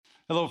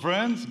Hello,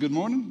 friends. Good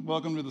morning.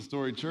 Welcome to the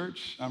Story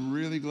Church. I'm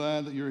really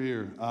glad that you're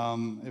here.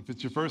 If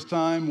it's your first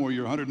time or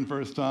your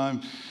 101st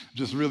time,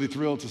 just really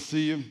thrilled to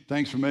see you.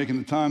 Thanks for making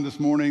the time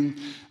this morning.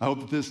 I hope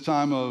that this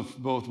time of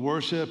both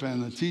worship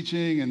and the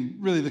teaching and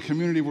really the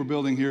community we're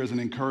building here is an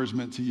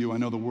encouragement to you. I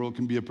know the world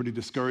can be a pretty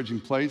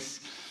discouraging place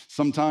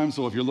sometimes,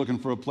 so if you're looking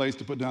for a place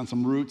to put down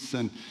some roots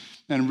and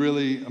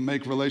really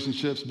make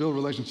relationships, build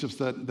relationships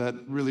that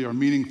really are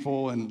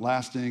meaningful and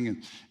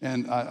lasting.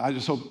 And I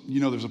just hope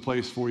you know there's a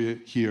place for you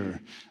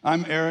here.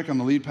 I'm Eric, I'm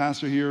the lead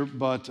pastor here,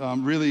 but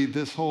really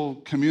this whole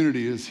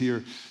community is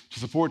here to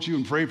support you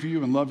and pray for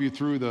you and love you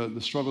through the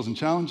struggles and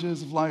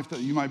challenges of life that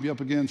you might be up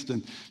against.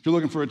 And if you're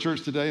looking for a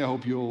church today, I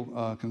hope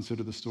you'll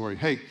consider the Story.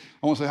 Hey,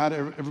 I want to say hi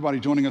to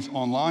everybody joining us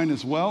online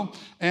as well,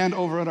 and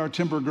over at our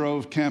Timber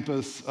Grove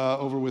campus,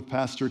 over with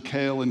Pastor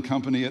Kale and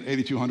company at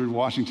 8200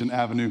 Washington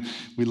Avenue.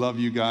 We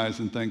love you guys,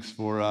 and thanks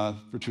for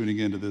tuning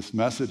into this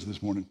message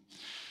this morning.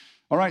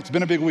 All right, it's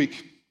been a big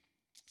week.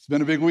 It's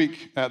been a big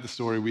week at the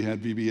Story. We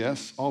had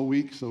VBS all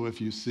week, so if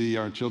you see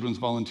our children's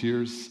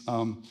volunteers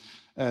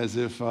as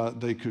if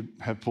they could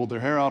have pulled their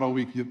hair out all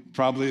week,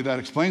 probably that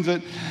explains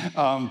it.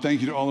 Thank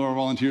you to all of our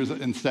volunteers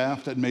and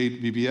staff that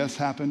made VBS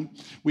happen.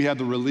 We had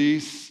the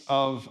release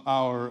of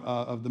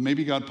of the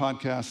Maybe God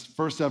podcast,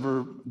 first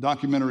ever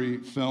documentary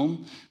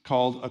film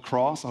called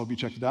Across. I hope you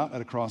checked it out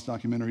at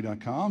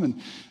acrossdocumentary.com. And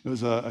it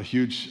was a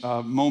huge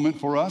moment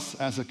for us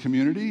as a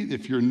community.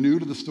 If you're new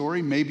to the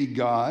Story, Maybe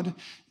God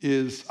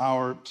is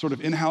our sort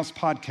of in-house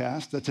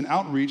podcast that's an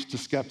outreach to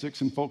skeptics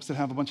and folks that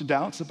have a bunch of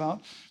doubts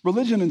about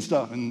religion and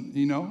stuff. And,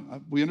 you know,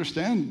 we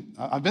understand.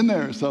 I've been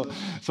there. So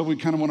we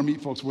kind of want to meet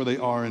folks where they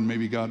are, and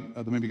Maybe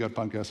God, the Maybe God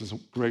podcast is a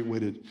great way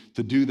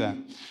to do that.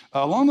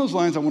 Along those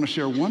lines, I want to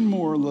share one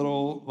more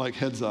little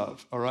heads up,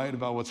 all right,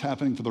 about what's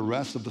happening for the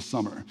rest of the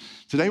summer.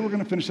 Today, we're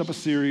going to finish up a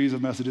series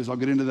of messages. I'll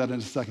get into that in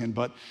a second,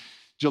 but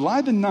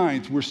July the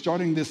 9th, we're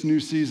starting this new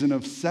season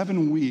of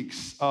 7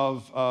 weeks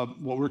of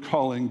what we're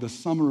calling the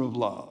Summer of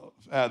Love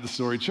at the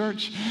Story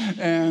Church.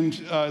 And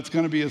it's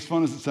going to be as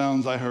fun as it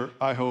sounds, I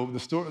hope.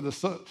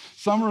 The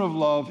Summer of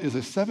Love is a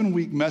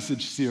 7-week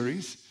message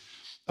series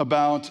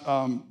about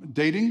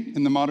dating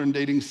in the modern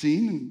dating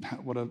scene and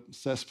what a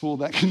cesspool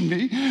that can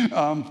be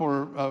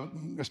for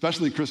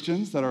especially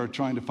Christians that are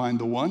trying to find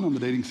the one on the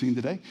dating scene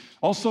today.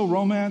 Also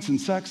romance and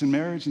sex and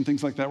marriage and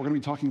things like that we're going to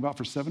be talking about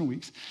for 7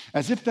 weeks.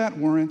 As if that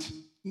weren't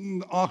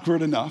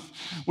awkward enough,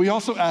 we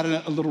also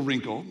added a little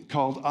wrinkle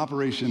called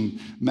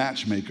Operation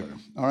Matchmaker.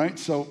 All right,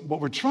 so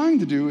what we're trying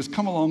to do is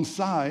come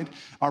alongside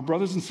our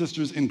brothers and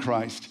sisters in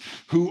Christ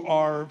who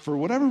are, for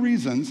whatever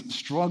reasons,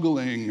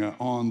 struggling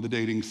on the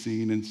dating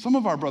scene. And some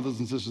of our brothers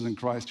and sisters in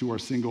Christ who are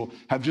single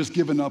have just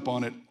given up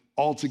on it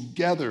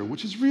altogether,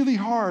 which is really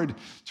hard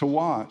to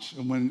watch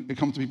when it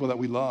comes to people that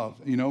we love.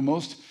 You know,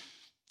 most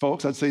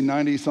folks, I'd say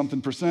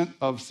 90-something%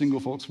 of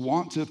single folks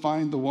want to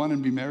find the one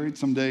and be married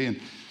someday.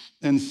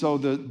 And so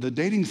the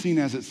dating scene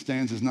as it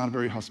stands is not a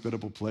very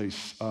hospitable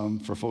place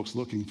for folks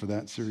looking for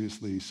that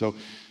seriously. So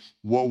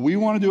what we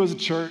want to do as a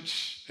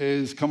church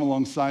is come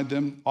alongside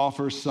them,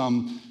 offer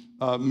some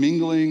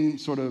mingling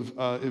sort of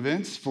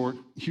events for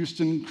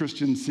Houston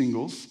Christian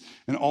singles.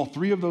 And all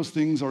 3 of those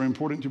things are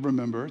important to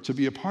remember. To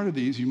be a part of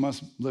these, you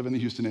must live in the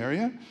Houston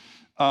area.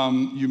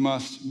 You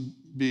must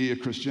be a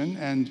Christian.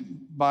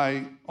 And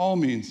by all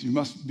means, you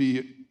must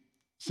be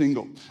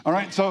single. All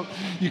right? So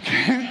you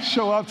can't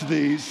show up to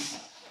these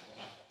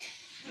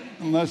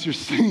unless you're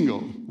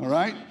single, all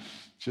right?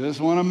 Just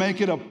want to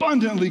make it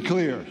abundantly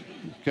clear,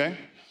 okay?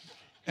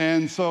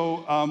 And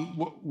so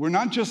we're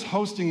not just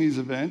hosting these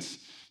events.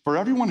 For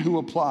everyone who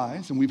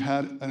applies, and we've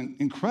had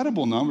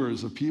incredible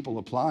numbers of people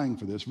applying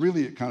for this.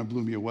 Really, it kind of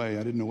blew me away.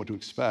 I didn't know what to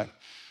expect.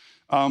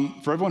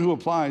 For everyone who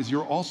applies,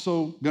 you're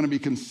also going to be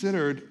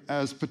considered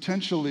as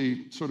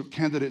potentially sort of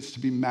candidates to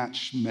be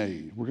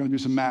match-made. We're going to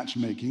do some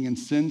matchmaking and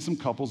send some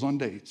couples on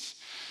dates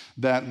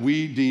that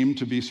we deem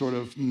to be sort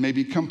of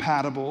maybe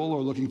compatible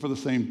or looking for the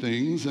same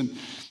things. And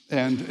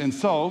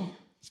so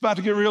it's about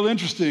to get real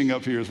interesting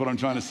up here is what I'm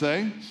trying to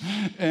say.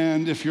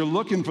 And if you're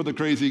looking for the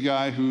crazy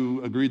guy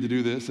who agreed to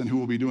do this and who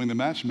will be doing the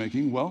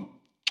matchmaking, well,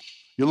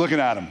 you're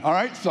looking at him, all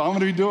right? So I'm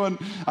going to be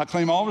I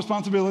claim all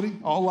responsibility,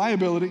 all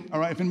liability,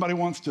 all right? If anybody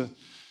wants to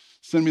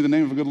send me the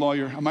name of a good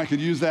lawyer, I might could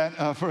use that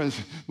as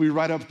we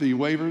write up the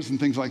waivers and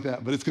things like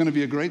that. But it's going to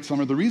be a great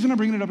summer. The reason I'm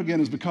bringing it up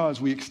again is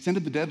because we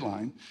extended the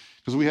deadline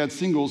because we had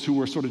singles who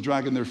were sort of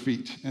dragging their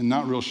feet and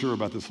not real sure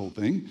about this whole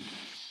thing.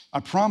 I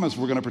promise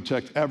we're going to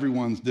protect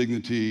everyone's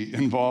dignity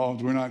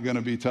involved. We're not going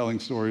to be telling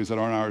stories that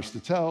aren't ours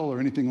to tell or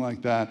anything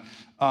like that.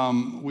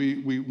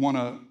 We want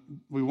to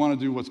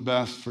do what's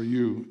best for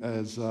you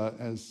as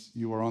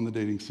you are on the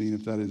dating scene,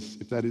 if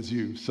that is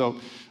you. So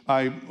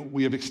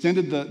we have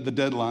extended the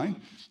deadline.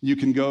 You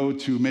can go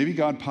to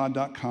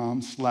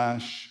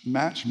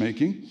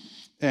maybegodpod.com/matchmaking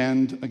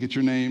and get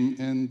your name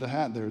in the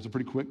hat there. It's a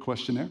pretty quick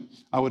questionnaire.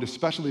 I would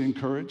especially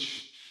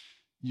encourage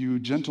you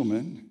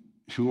gentlemen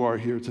who are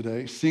here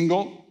today,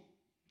 single,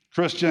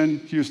 Christian,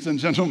 Houston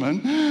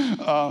gentlemen,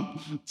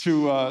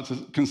 to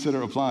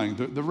consider applying.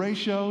 The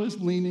ratio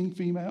is leaning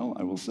female,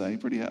 I will say,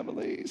 pretty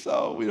heavily.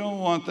 So we don't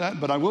want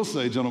that. But I will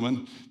say,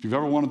 gentlemen, if you've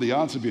ever wanted the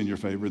odds to be in your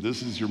favor,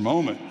 this is your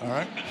moment, all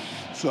right?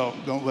 So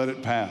don't let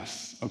it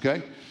pass,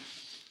 okay?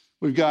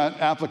 We've got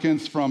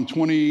applicants from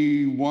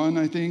 21,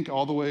 I think,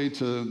 all the way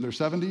to their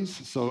 70s,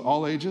 so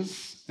all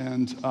ages.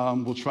 And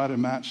we'll try to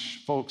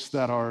match folks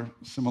that are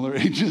similar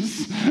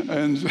ages.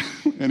 And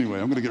anyway,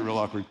 I'm going to get real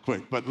awkward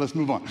quick, but let's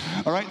move on.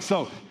 All right,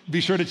 so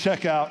be sure to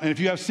check out. And if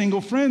you have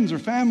single friends or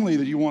family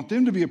that you want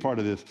them to be a part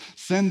of this,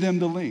 send them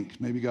the link,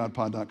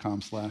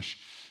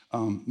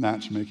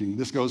 maybegodpod.com/matchmaking.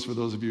 This goes for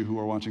those of you who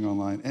are watching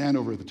online and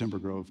over at the Timber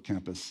Grove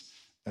campus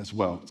as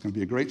well. It's going to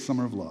be a great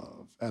summer of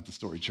love at the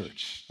Story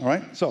Church. All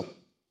right, so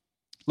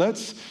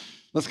let's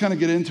kind of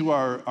get into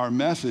our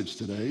message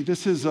today.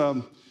 This is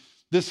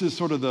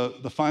sort of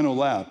the final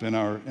lap in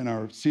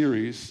our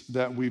series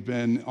that we've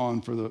been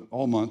on for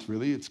all month,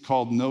 really. It's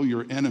called Know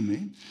Your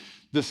Enemy.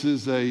 This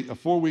is a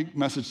 4-week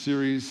message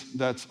series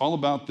that's all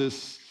about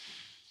this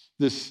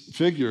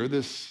figure,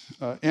 this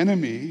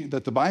enemy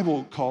that the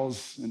Bible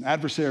calls an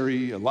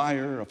adversary, a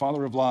liar, a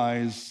father of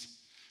lies,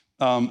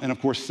 and of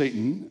course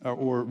Satan,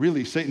 or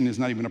really Satan is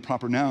not even a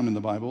proper noun in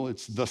the Bible.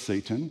 It's the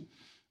Satan,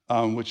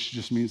 which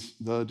just means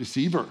the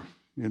deceiver.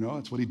 You know,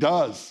 it's what he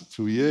does. It's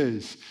who he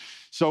is.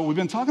 So we've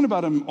been talking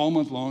about him all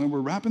month long, and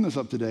we're wrapping this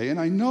up today. And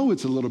I know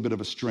it's a little bit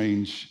of a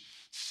strange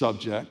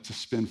subject to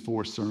spend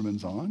 4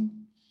 sermons on.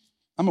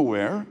 I'm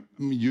aware.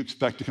 I mean, you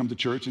expect to come to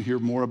church and hear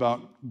more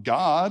about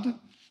God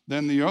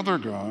than the other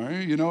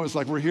guy. You know, it's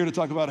like we're here to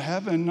talk about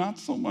heaven, not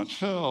so much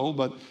hell.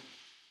 But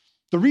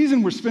the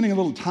reason we're spending a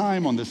little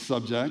time on this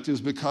subject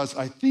is because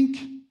I think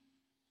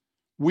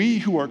we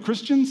who are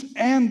Christians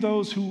and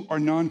those who are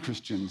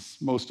non-Christians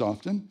most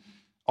often,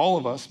 all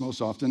of us most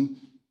often,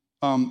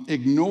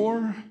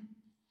 ignore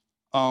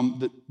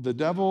the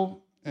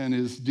devil and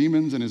his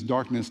demons and his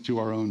darkness to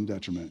our own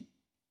detriment,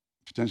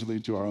 potentially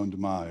to our own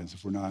demise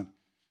if we're not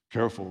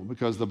careful,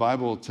 because the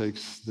Bible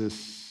takes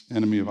this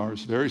enemy of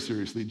ours very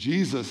seriously.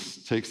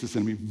 Jesus takes this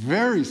enemy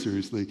very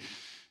seriously,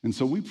 and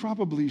so we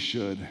probably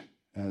should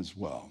as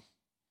well.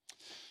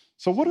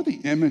 So what are the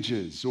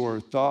images or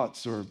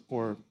thoughts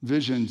or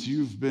visions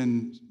you've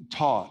been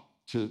taught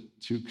to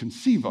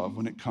conceive of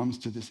when it comes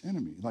to this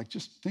enemy? Like,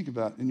 just think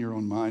about it in your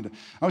own mind.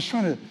 I was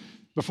trying to,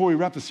 before we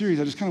wrap the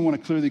series, I just kind of want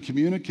to clearly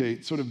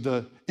communicate sort of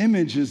the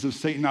images of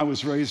Satan I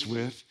was raised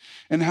with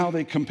and how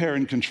they compare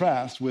and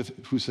contrast with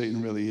who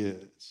Satan really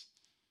is.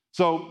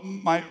 So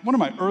one of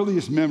my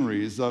earliest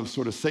memories of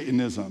sort of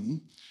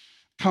Satanism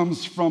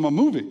comes from a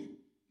movie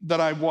that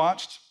I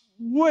watched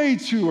way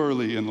too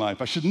early in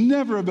life. I should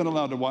never have been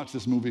allowed to watch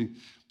this movie,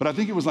 but I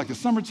think it was like the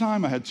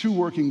summertime. I had 2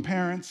 working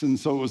parents, and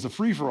so it was a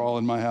free-for-all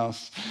in my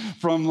house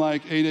from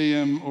like 8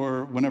 a.m.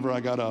 or whenever I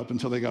got up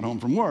until they got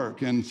home from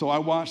work. And so I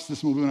watched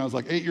this movie when I was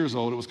like 8 years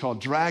old. It was called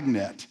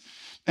Dragnet.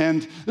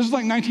 And this was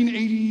like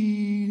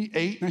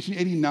 1988,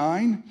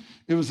 1989.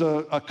 It was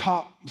a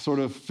cop sort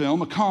of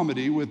film, a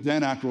comedy with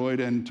Dan Aykroyd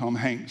and Tom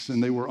Hanks,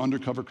 and they were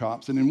undercover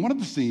cops. And in one of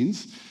the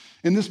scenes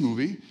in this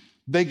movie,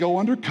 they go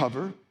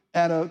undercover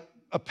at a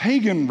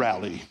pagan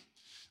rally,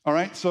 all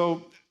right?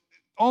 So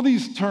all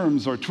these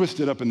terms are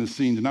twisted up in this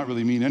scene to not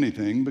really mean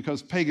anything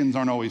because pagans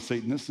aren't always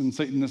Satanists and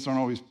Satanists aren't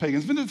always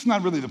pagans, but it's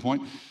not really the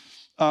point.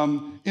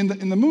 In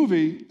the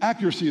movie,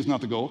 accuracy is not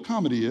the goal,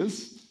 comedy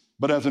is,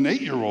 but as an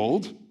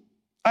 8-year-old,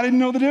 I didn't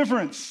know the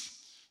difference,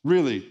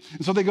 really.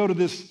 And so they go to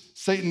this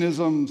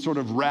Satanism sort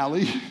of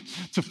rally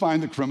to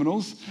find the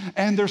criminals,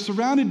 and they're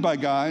surrounded by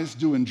guys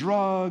doing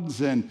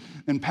drugs and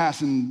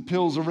passing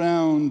pills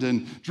around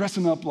and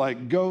dressing up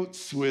like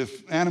goats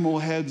with animal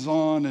heads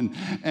on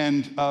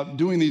and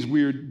doing these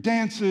weird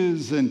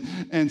dances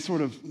and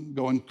sort of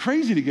going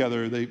crazy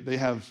together. They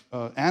have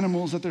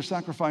animals that they're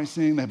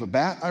sacrificing. They have a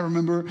bat, I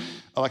remember,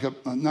 like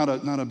not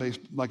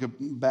a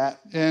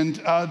bat. And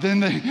then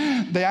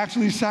they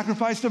actually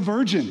sacrificed a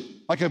virgin,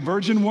 like a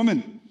virgin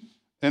woman.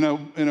 In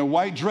a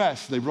white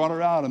dress. They brought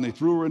her out and they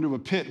threw her into a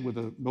pit with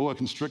a boa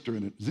constrictor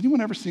in it. Has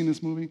anyone ever seen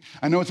this movie?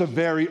 I know it's a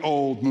very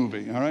old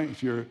movie, all right?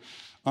 If you're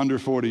under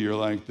 40, you're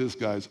like, this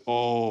guy's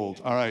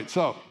old. All right,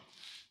 so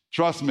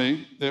trust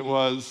me, it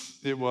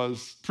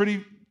was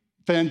pretty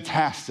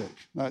fantastic.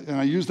 And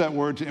I use that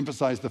word to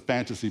emphasize the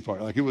fantasy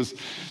part. Like it was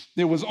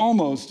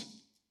almost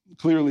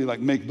clearly like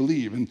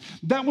make-believe. And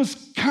that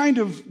was kind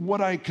of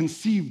what I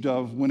conceived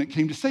of when it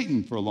came to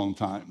Satan for a long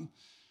time.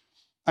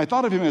 I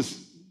thought of him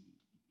as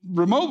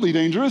remotely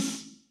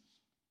dangerous,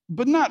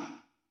 but not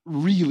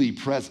really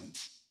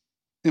present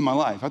in my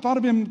life. I thought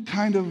of him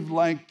kind of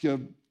like a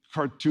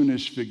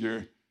cartoonish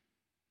figure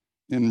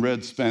in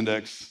red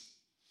spandex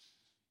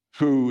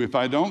who, if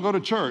I don't go to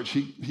church,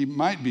 he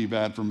might be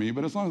bad for me,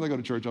 but as long as I go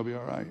to church, I'll be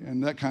all right,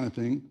 and that kind of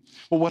thing.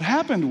 Well, what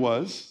happened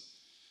was,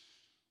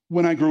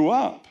 when I grew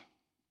up,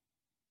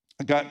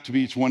 I got to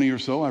be 20 or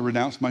so, I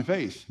renounced my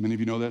faith. Many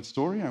of you know that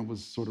story. I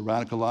was sort of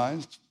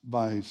radicalized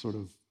by sort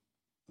of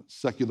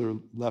secular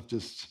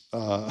leftist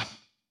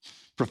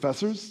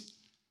professors,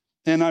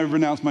 and I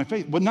renounced my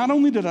faith. But not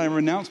only did I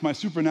renounce my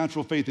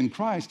supernatural faith in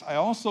Christ, I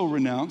also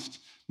renounced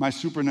my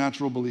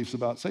supernatural beliefs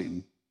about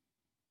Satan.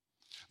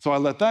 So I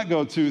let that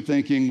go too,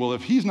 thinking, well,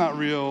 if he's not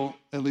real,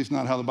 at least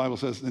not how the Bible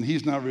says, then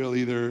he's not real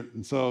either.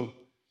 And so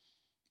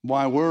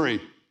why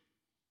worry?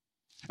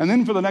 And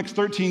then for the next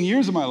 13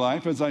 years of my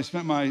life, as I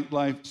spent my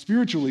life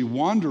spiritually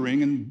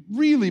wandering and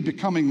really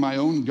becoming my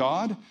own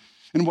God,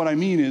 and what I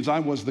mean is I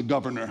was the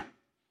governor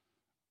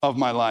of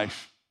my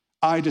life.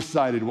 I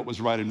decided what was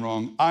right and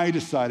wrong. I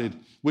decided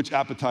which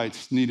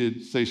appetites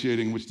needed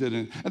satiating, which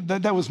didn't.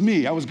 That was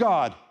me. I was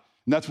God.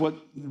 And that's what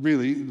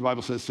really the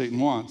Bible says Satan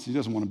wants. He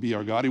doesn't want to be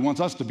our God. He wants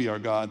us to be our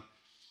God.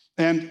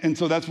 And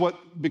so that's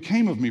what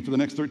became of me for the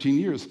next 13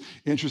 years.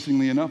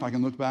 Interestingly enough, I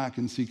can look back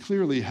and see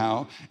clearly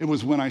how it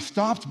was when I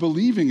stopped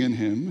believing in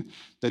him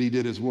that he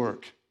did his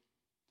work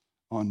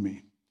on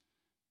me.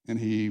 And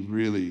he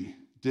really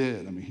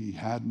did. I mean, he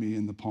had me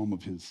in the palm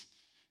of his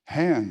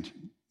hand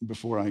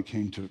before I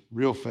came to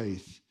real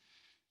faith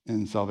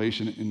and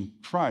salvation in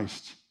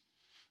Christ.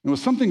 There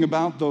was something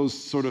about those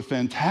sort of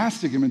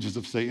fantastic images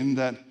of Satan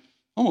that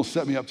almost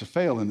set me up to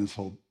fail in this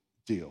whole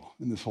deal,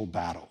 in this whole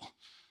battle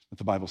that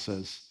the Bible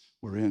says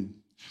we're in.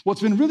 Well,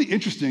 it's been really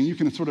interesting. You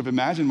can sort of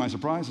imagine my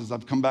surprise as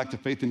I've come back to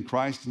faith in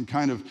Christ and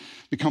kind of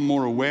become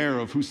more aware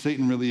of who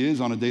Satan really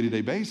is on a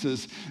day-to-day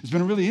basis. It's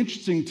been really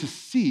interesting to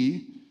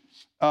see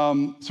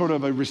sort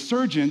of a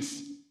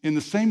resurgence in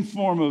the same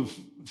form of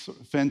sort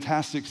of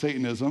fantastic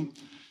Satanism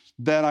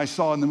that I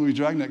saw in the movie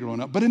Dragnet growing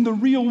up, but in the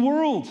real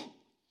world.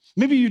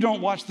 Maybe you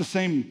don't watch the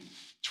same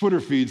Twitter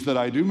feeds that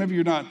I do. Maybe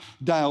you're not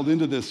dialed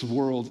into this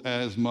world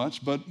as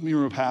much, but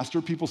you're a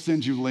pastor. People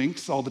send you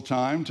links all the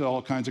time to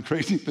all kinds of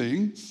crazy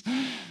things.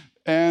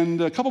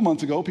 And a couple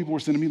months ago, people were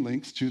sending me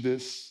links to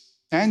this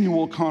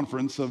annual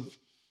conference of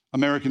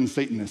American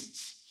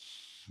Satanists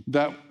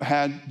that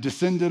had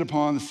descended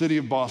upon the city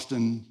of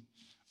Boston.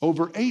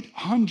 Over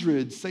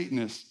 800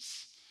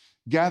 Satanists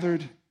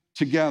gathered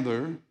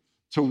together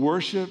to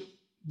worship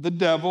the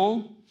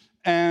devil.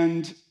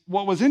 And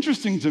what was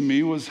interesting to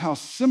me was how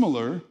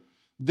similar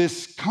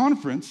this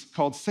conference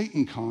called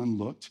SatanCon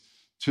looked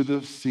to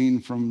the scene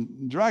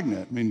from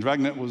Dragnet. I mean,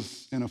 Dragnet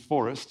was in a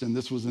forest, and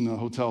this was in a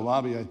hotel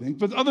lobby, I think.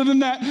 But other than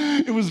that,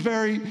 it was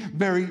very,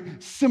 very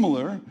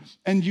similar.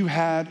 And you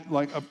had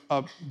like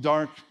a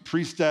dark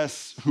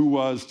priestess who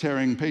was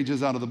tearing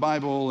pages out of the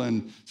Bible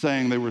and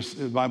saying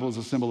the Bible is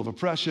a symbol of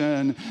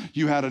oppression.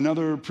 You had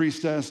another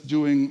priestess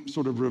doing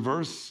sort of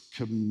reverse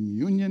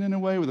communion in a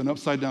way with an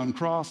upside-down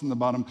cross in the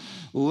bottom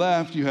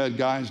left. You had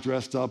guys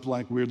dressed up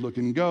like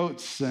weird-looking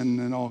goats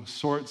and all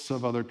sorts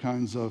of other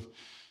kinds of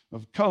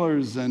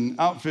colors and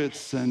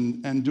outfits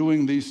and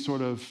doing these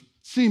sort of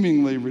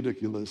seemingly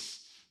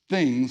ridiculous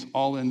things,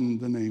 all in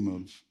the name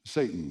of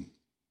Satan.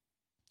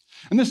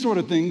 And this sort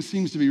of thing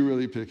seems to be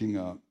really picking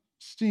up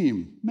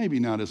steam. Maybe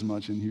not as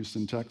much in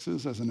Houston,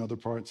 Texas, as in other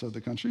parts of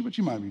the country, but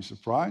you might be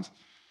surprised.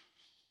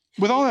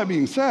 With all that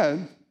being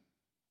said,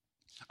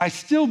 I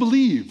still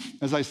believe,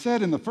 as I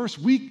said in the first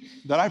week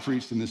that I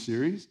preached in this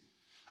series,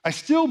 I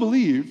still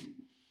believe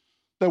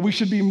that we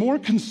should be more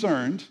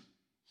concerned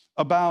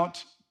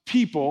about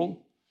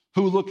people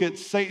who look at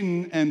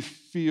Satan and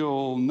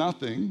feel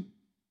nothing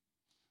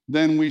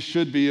than we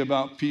should be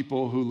about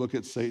people who look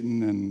at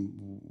Satan and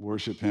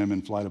worship him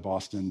and fly to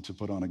Boston to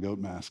put on a goat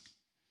mask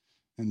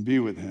and be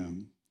with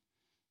him.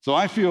 So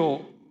I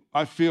feel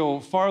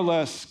far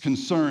less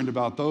concerned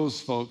about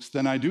those folks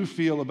than I do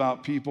feel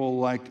about people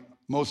like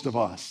most of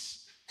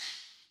us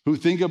who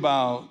think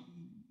about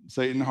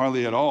Satan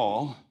hardly at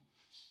all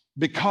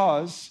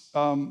because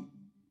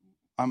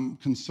I'm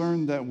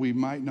concerned that we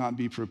might not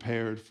be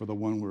prepared for the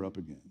one we're up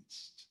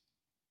against.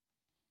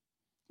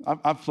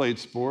 I've played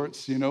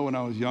sports, when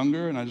I was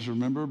younger, and I just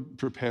remember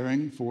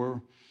preparing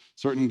for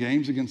certain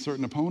games against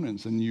certain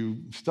opponents, and you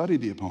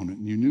studied the opponent,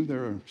 and you knew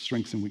their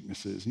strengths and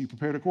weaknesses, and you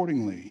prepared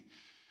accordingly.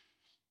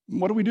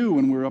 What do we do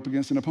when we're up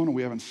against an opponent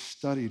we haven't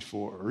studied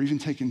for or even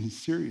taken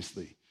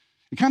seriously?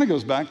 It kind of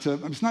goes back to,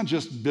 it's not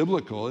just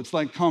biblical, it's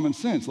like common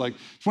sense. Like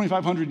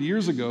 2,500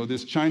 years ago,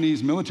 this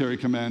Chinese military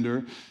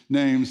commander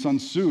named Sun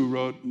Tzu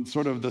wrote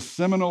sort of the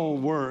seminal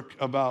work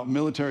about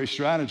military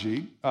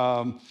strategy.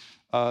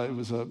 It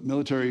was a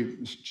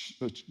military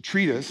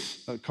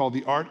treatise called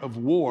The Art of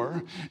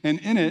War. And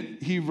in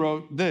it, he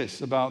wrote this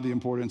about the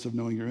importance of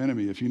knowing your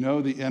enemy. If you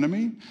know the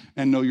enemy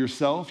and know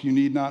yourself, you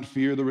need not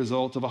fear the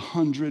result of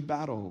 100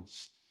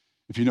 battles.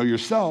 If you know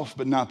yourself,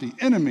 but not the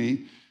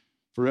enemy,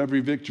 for every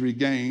victory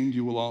gained,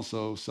 you will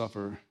also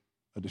suffer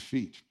a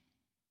defeat.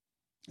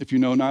 If you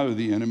know neither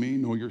the enemy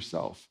nor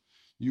yourself,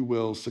 you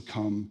will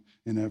succumb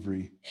in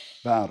every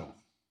battle.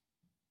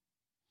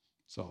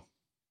 So,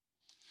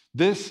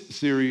 this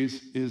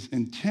series is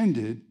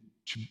intended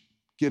to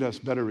get us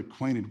better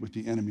acquainted with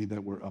the enemy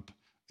that we're up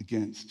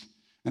against.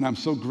 And I'm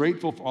so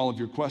grateful for all of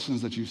your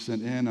questions that you've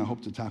sent in. I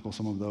hope to tackle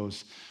some of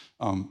those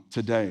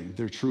today.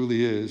 There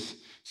truly is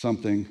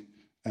something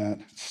at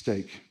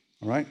stake,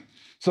 all right?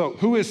 So,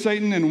 who is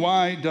Satan and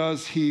why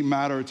does he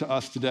matter to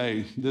us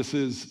today? This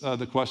is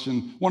the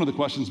question, one of the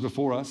questions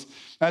before us.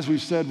 As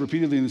we've said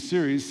repeatedly in the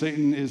series,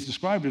 Satan is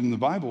described in the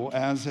Bible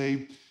as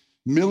a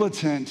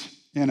militant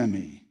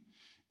enemy.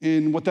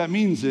 And what that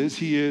means is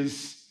he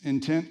is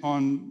intent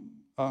on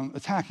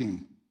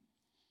attacking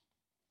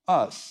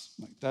us.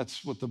 Like,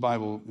 that's what the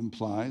Bible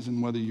implies.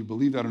 And whether you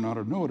believe that or not,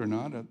 or know it or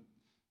not,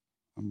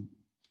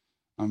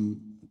 I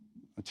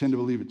tend to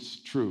believe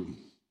it's true.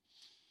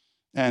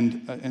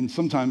 And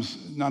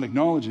sometimes not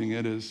acknowledging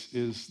it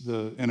is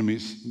the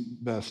enemy's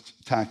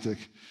best tactic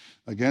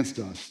against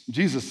us.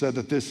 Jesus said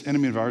that this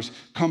enemy of ours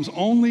comes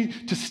only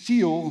to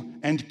steal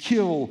and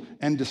kill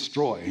and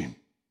destroy.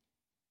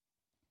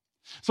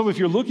 So if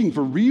you're looking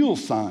for real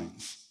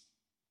signs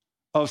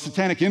of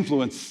satanic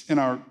influence in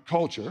our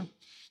culture,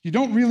 you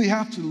don't really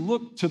have to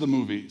look to the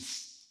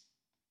movies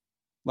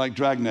like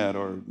Dragnet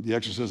or The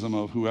Exorcism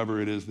of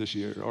whoever it is this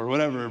year, or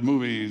whatever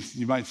movies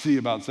you might see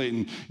about Satan.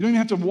 You don't even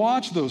have to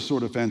watch those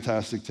sort of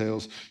fantastic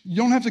tales. You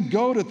don't have to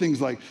go to things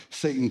like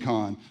Satan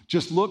Con.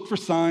 Just look for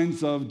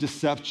signs of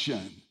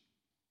deception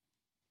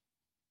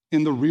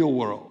in the real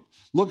world.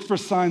 Look for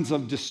signs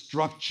of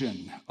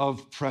destruction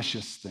of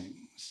precious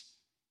things,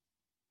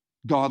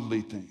 godly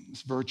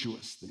things,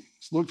 virtuous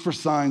things. Look for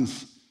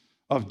signs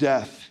of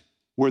death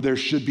where there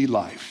should be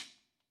life.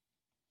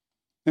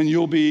 And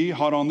you'll be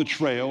hot on the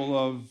trail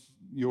of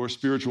your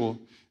spiritual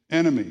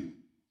enemy.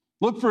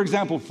 Look, for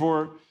example,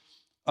 for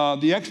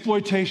the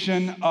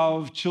exploitation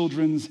of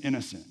children's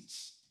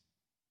innocence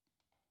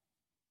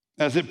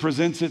as it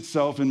presents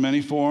itself in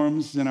many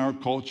forms in our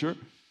culture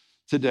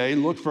today.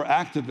 Look for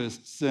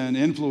activists and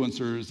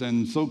influencers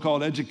and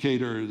so-called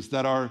educators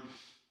that are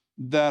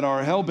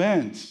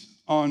hell-bent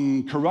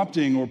on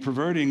corrupting or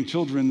perverting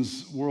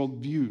children's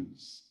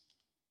worldviews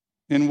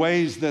in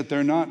ways that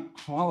they're not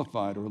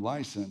qualified or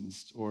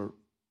licensed or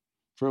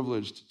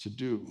privileged to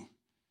do.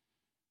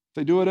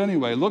 They do it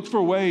anyway. Look for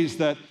ways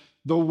that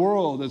the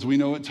world, as we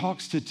know it,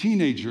 talks to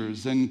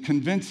teenagers and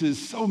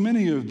convinces so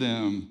many of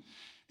them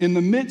in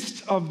the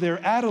midst of their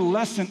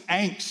adolescent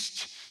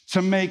angst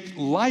to make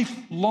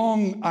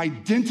lifelong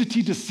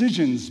identity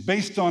decisions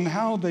based on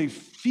how they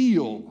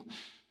feel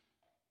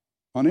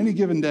on any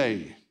given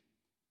day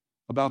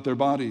about their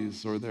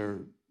bodies or their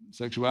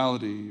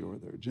sexuality or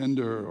their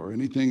gender or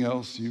anything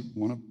else you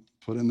want to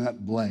put in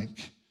that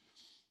blank.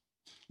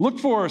 Look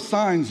for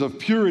signs of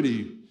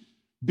purity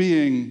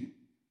being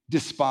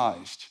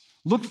despised.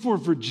 Look for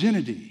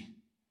virginity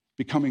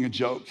becoming a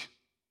joke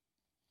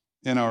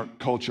in our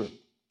culture.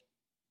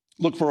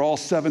 Look for all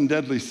 7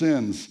 deadly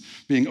sins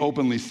being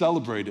openly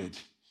celebrated,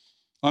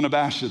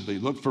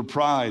 unabashedly. Look for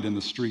pride in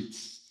the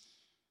streets.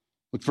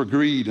 Look for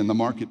greed in the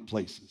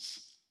marketplaces.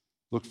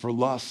 Look for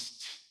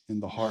lust in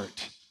the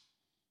heart,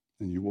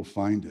 and you will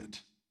find it.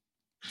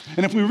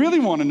 And if we really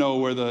want to know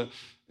where the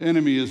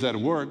enemy is at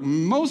work,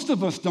 most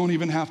of us don't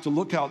even have to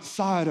look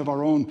outside of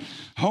our own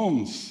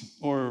homes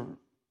or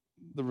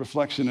the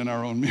reflection in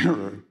our own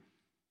mirror,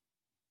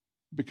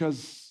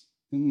 because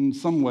in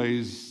some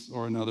ways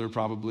or another,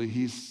 probably,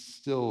 he's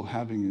still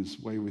having his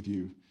way with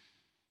you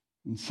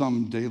in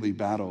some daily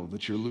battle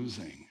that you're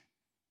losing.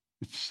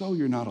 If so,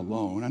 you're not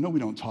alone. I know we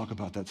don't talk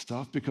about that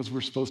stuff because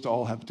we're supposed to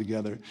all have it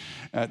together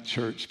at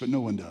church, but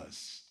no one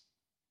does.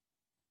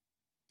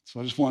 So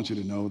I just want you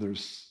to know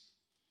there's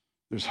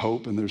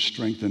hope and there's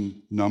strength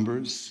in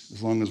numbers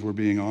as long as we're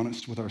being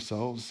honest with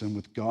ourselves and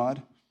with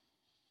God.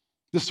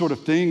 This sort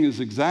of thing is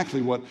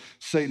exactly what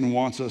Satan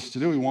wants us to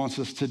do. He wants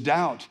us to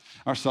doubt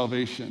our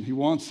salvation. He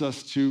wants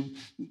us to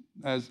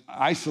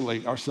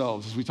isolate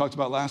ourselves, as we talked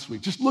about last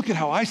week. Just look at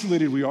how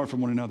isolated we are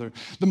from one another.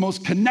 The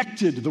most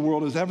connected the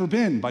world has ever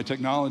been by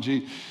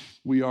technology.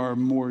 We are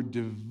more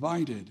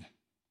divided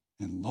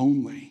and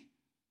lonely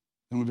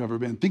than we've ever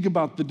been. Think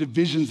about the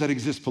divisions that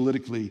exist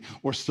politically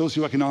or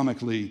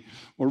socioeconomically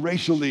or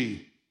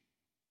racially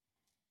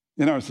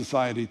in our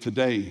society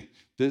today.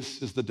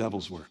 This is the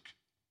devil's work.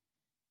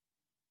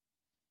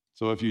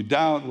 So if you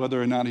doubt whether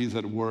or not he's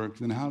at work,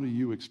 then how do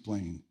you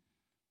explain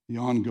the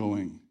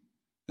ongoing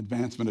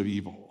advancement of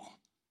evil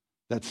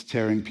that's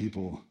tearing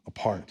people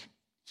apart?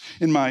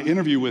 In my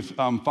interview with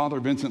Father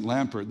Vincent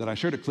Lampert that I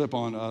shared a clip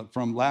on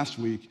from last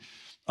week,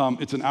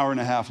 it's an 1.5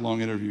 hour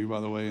long interview, by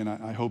the way, and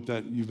I hope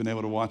that you've been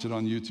able to watch it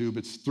on YouTube.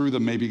 It's through the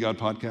Maybe God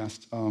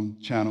podcast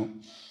channel.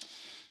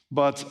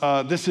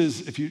 But this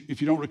is, if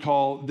you don't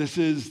recall, this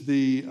is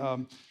the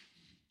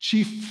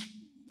chief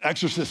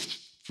exorcist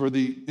for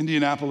the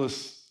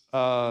Indianapolis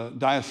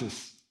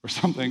diocese or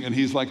something, and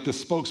he's like the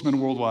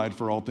spokesman worldwide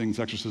for all things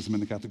exorcism in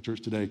the Catholic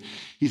Church today.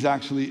 He's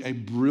actually a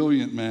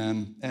brilliant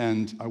man,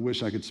 and I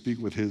wish I could speak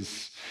with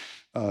his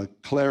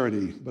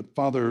clarity. But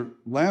Father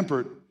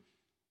Lampert,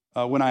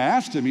 when I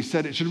asked him, he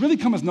said it should really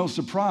come as no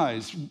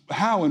surprise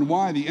how and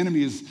why the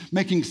enemy is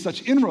making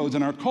such inroads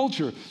in our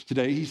culture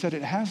today. He said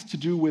it has to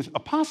do with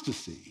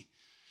apostasy,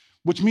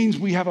 which means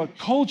we have a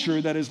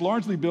culture that is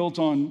largely built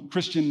on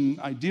Christian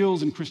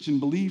ideals and Christian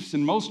beliefs,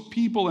 and most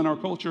people in our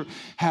culture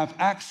have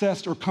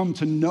accessed or come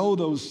to know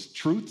those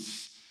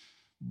truths,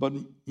 but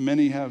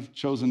many have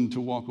chosen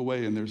to walk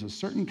away, and there's a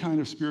certain kind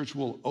of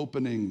spiritual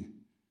opening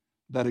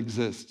that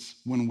exists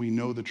when we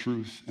know the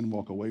truth and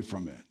walk away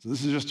from it. So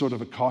this is just sort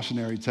of a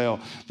cautionary tale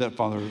that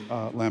Father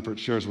Lampert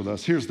shares with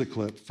us. Here's the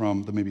clip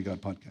from the Maybe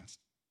God podcast.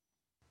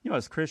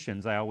 As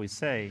Christians, I always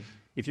say,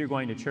 if you're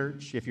going to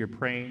church, if you're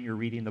praying, you're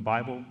reading the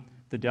Bible,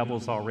 the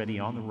devil's already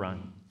on the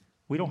run.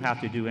 We don't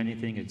have to do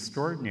anything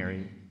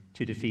extraordinary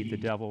to defeat the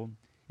devil.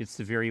 It's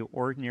the very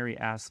ordinary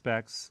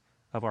aspects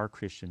of our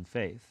Christian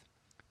faith.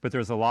 But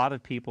there's a lot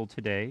of people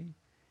today,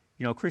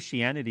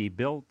 Christianity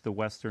built the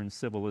Western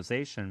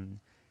civilization,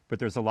 but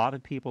there's a lot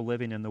of people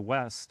living in the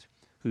West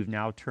who've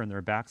now turned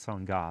their backs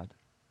on God.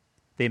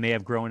 They may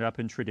have grown up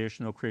in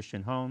traditional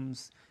Christian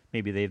homes,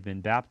 maybe they've been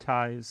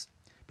baptized,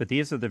 but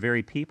these are the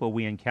very people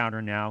we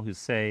encounter now who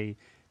say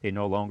they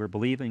no longer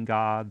believe in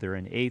God, they're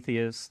an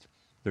atheist,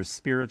 they're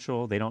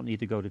spiritual, they don't need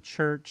to go to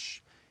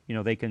church,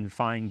 they can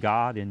find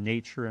God in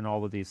nature and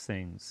all of these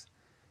things.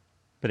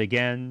 But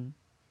again,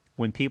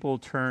 when people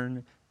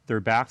turn their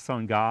backs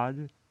on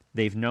God,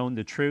 they've known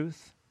the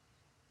truth.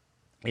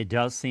 It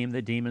does seem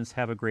that demons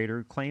have a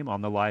greater claim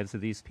on the lives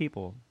of these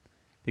people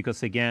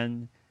because,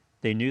 again,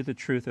 they knew the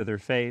truth of their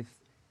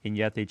faith, and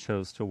yet they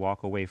chose to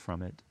walk away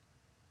from it.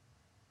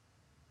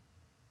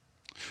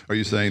 Are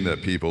you saying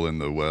that people in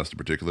the West in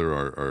particular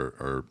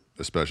are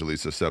especially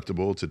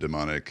susceptible to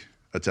demonic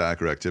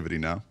attack or activity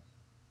now?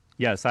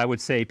 Yes, I would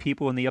say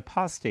people in the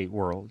apostate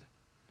world.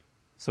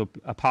 So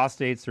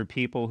apostates are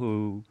people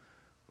who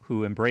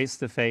embrace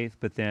the faith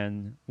but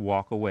then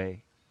walk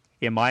away.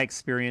 In my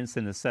experience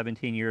in the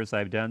 17 years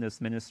I've done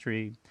this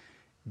ministry,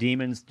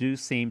 demons do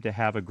seem to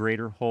have a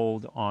greater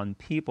hold on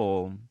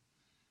people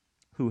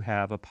who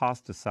have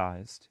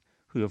apostatized,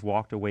 who have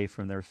walked away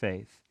from their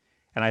faith.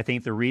 And I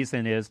think the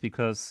reason is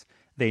because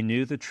they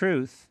knew the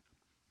truth,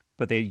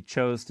 but they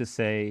chose to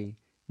say,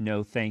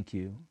 no, thank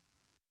you.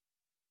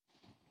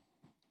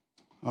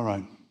 All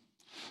right.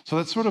 So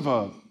that's sort of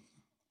a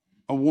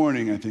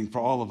warning, I think, for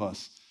all of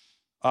us,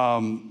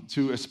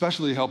 to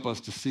especially help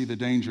us to see the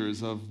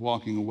dangers of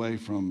walking away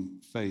from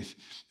faith.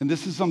 And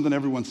this is something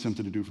everyone's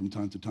tempted to do from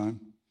time to time.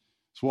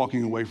 It's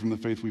walking away from the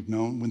faith we've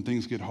known when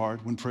things get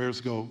hard, when prayers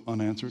go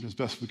unanswered, as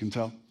best we can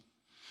tell.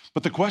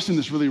 But the question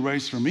that's really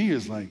raised for me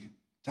is like,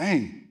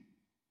 dang,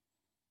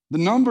 the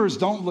numbers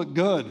don't look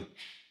good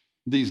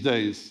these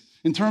days.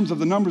 In terms of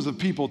the numbers of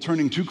people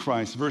turning to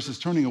Christ versus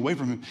turning away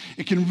from him,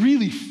 it can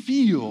really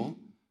feel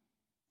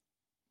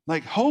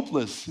like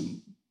hopeless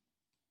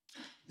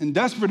and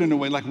desperate in a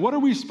way. Like, what are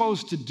we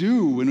supposed to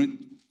do when it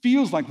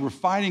feels like we're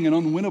fighting an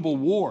unwinnable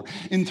war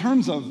in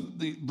terms of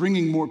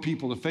bringing more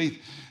people to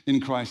faith in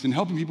Christ and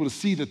helping people to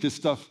see that this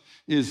stuff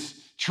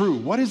is true?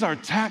 What is our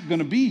tack going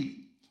to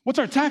be? What's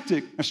our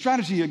tactic, our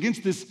strategy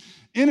against this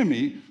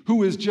enemy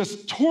who is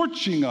just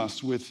torching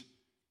us with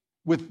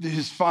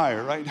his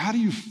fire, right? How do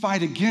you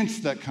fight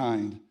against that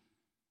kind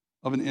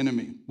of an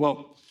enemy?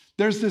 Well,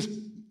 there's this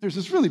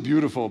really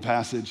beautiful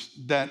passage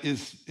that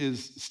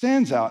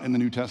stands out in the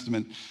New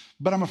Testament,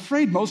 but I'm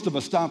afraid most of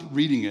us stopped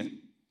reading it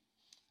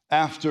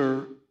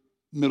after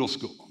middle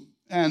school.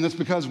 And that's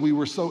because we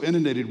were so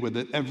inundated with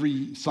it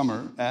every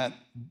summer at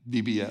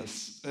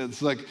VBS.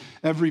 It's like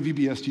every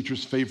VBS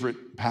teacher's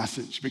favorite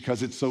passage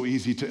because it's so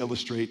easy to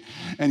illustrate.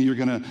 And you're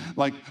gonna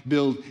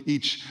build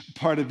each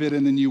part of it,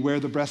 and then you wear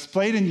the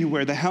breastplate and you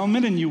wear the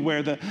helmet and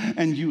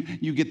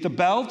you get the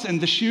belt and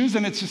the shoes,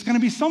 and it's just gonna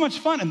be so much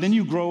fun. And then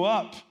you grow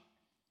up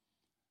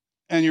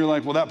and you're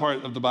like, well, that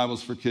part of the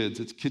Bible's for kids.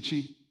 It's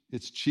kitschy,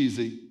 it's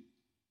cheesy,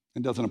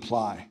 it doesn't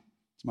apply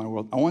to my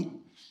world.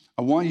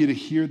 I want you to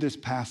hear this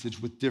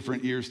passage with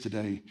different ears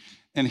today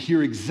and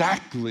hear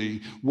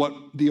exactly what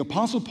the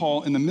Apostle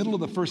Paul in the middle of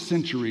the first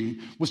century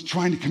was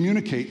trying to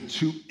communicate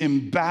to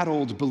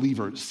embattled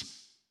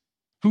believers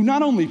who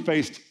not only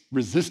faced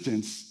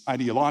resistance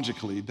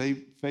ideologically, they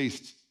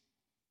faced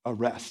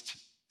arrest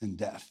and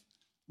death,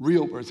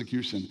 real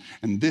persecution.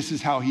 And this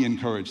is how he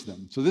encouraged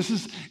them. So this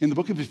is in the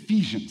book of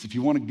Ephesians. If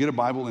you want to get a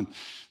Bible and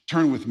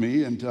turn with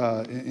me and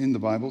in the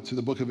Bible to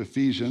the book of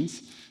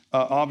Ephesians.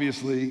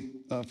 Obviously,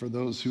 for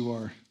those who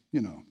are,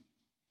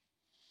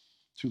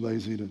 too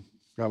lazy to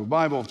grab a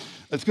Bible,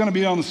 it's going to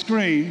be on the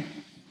screen.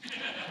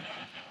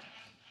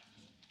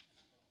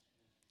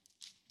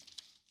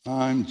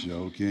 I'm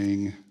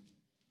joking.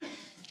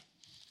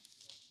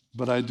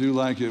 But I do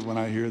like it when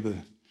I hear the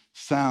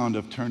sound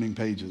of turning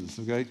pages,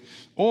 okay?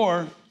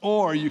 Or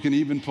you can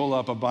even pull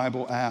up a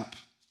Bible app.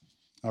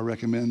 I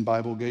recommend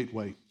Bible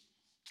Gateway.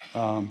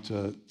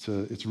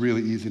 It's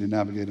really easy to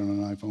navigate on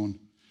an iPhone,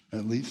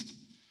 at least.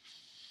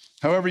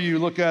 However you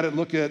look at it,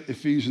 look at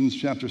Ephesians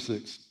chapter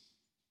 6.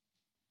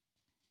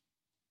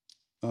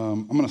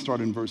 I'm going to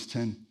start in verse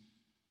 10.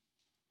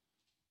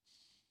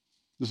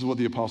 This is what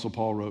the Apostle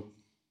Paul wrote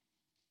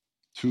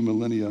 2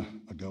 millennia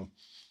ago.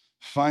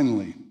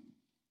 Finally,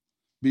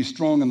 be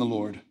strong in the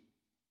Lord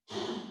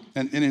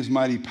and in his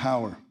mighty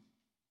power.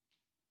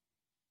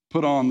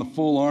 Put on the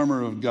full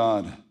armor of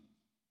God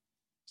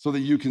so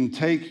that you can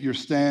take your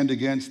stand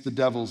against the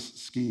devil's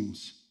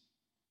schemes.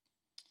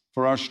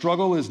 For our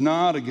struggle is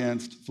not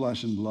against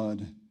flesh and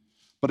blood,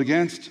 but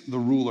against the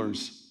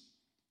rulers,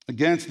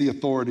 against the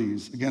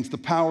authorities, against the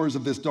powers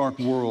of this dark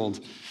world,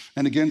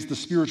 and against the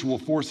spiritual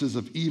forces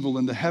of evil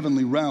in the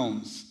heavenly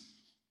realms.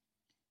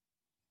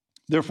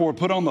 Therefore,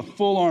 put on the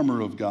full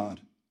armor of God,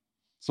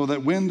 so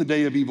that when the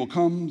day of evil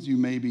comes, you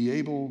may be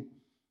able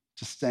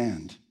to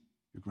stand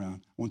your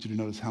ground. I want you to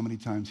notice how many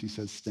times he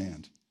says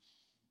stand,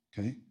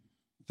 okay?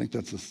 I think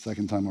that's the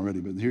second time already,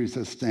 but here he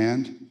says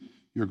stand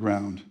your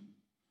ground.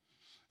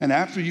 And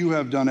after you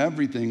have done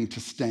everything to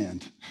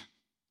stand,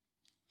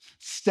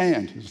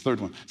 stand is the third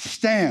one.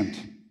 Stand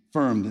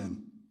firm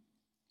then,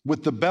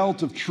 with the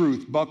belt of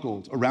truth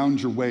buckled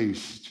around your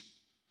waist,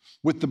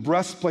 with the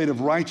breastplate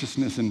of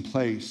righteousness in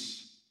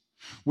place,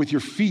 with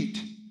your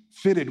feet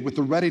fitted with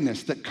the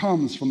readiness that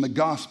comes from the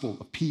gospel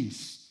of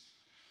peace.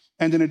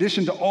 And in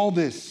addition to all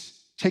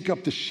this, take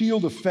up the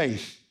shield of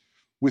faith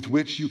with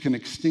which you can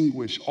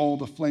extinguish all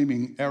the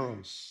flaming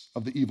arrows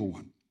of the evil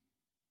one.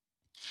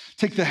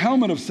 Take the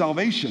helmet of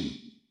salvation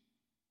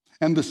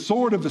and the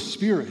sword of the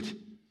Spirit,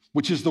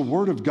 which is the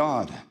word of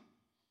God.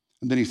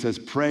 And then he says,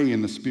 pray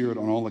in the Spirit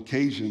on all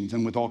occasions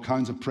and with all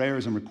kinds of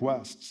prayers and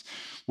requests.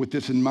 With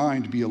this in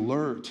mind, be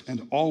alert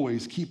and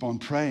always keep on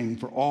praying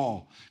for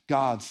all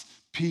God's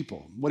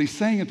people. What he's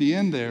saying at the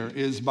end there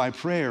is by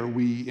prayer,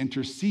 we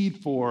intercede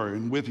for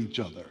and with each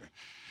other.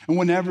 And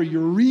whenever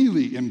you're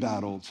really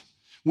embattled,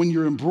 when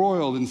you're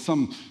embroiled in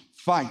some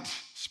fight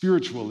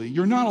spiritually,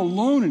 you're not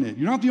alone in it.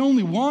 You're not the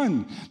only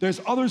one.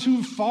 There's others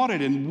who've fought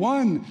it and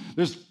won.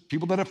 There's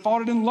people that have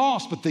fought it and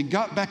lost, but they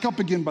got back up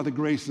again by the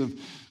grace of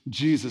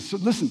Jesus. So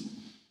listen,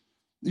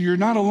 you're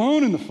not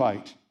alone in the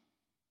fight.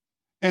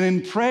 And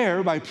in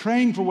prayer, by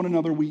praying for one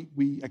another,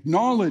 we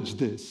acknowledge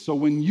this. So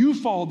when you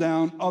fall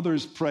down,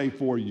 others pray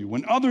for you.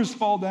 When others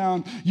fall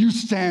down, you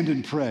stand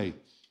and pray.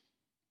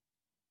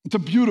 It's a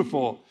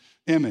beautiful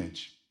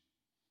image.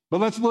 But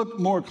let's look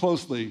more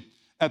closely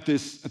at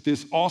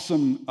this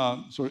awesome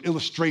sort of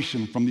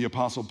illustration from the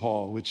Apostle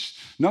Paul, which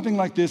nothing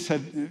like this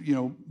had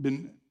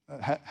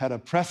had a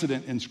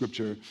precedent in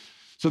Scripture.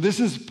 So this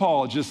is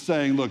Paul just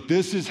saying, look,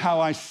 this is how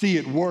I see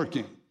it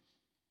working.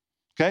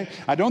 Okay?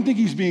 I don't think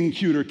he's being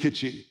cute or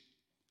kitschy.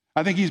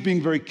 I think he's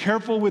being very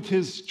careful with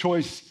his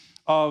choice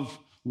of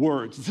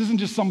words. This isn't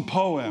just some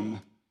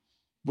poem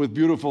with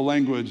beautiful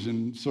language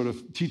and sort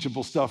of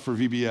teachable stuff for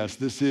VBS.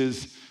 This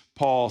is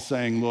Paul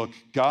saying, look,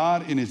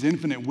 God in his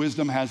infinite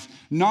wisdom has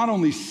not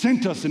only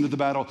sent us into the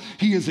battle,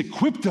 he has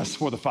equipped us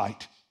for the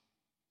fight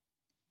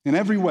in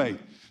every way.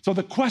 So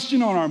the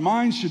question on our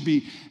minds should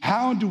be,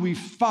 how do we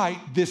fight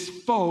this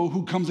foe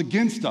who comes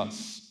against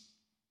us?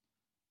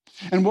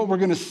 And what we're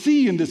going to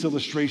see in this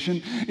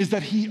illustration is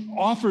that he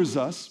offers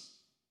us,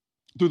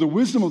 through the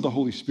wisdom of the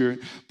Holy Spirit,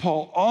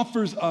 Paul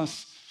offers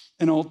us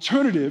an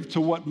alternative to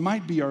what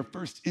might be our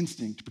first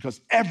instinct,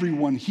 because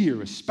everyone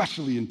here,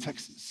 especially in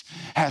Texas,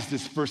 has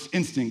this first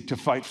instinct to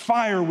fight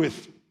fire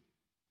with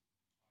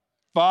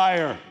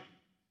fire.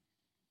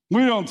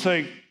 We don't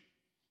take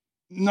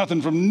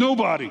nothing from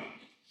nobody.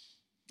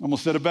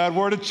 Almost said a bad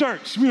word at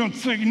church. We don't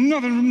take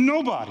nothing from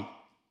nobody.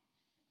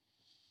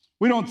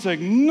 We don't take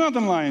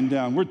nothing lying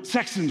down. We're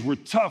Texans, we're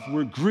tough,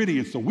 we're gritty,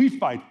 and so we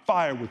fight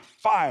fire with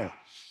fire.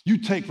 You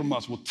take from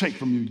us, we'll take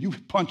from you. You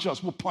punch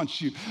us, we'll punch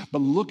you. But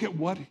look at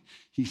what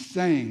he's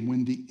saying.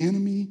 When the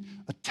enemy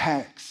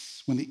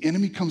attacks, when the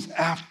enemy comes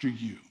after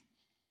you,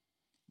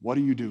 what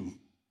do?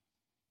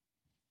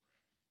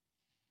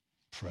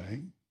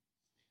 Pray,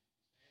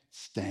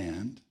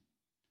 stand,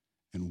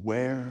 and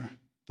wear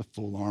the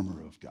full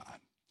armor of God.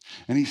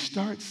 And he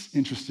starts,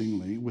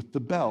 interestingly, with the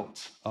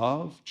belt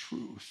of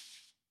truth.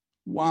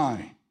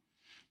 Why?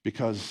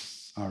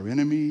 Because our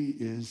enemy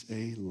is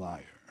a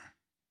liar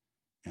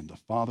and the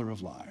father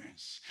of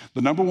lies.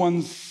 The number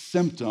one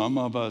symptom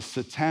of a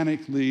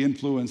satanically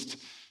influenced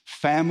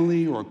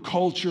family or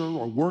culture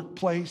or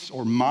workplace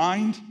or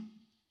mind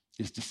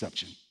is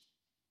deception.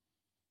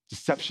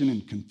 Deception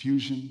and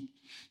confusion.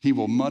 He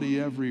will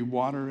muddy every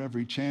water,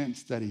 every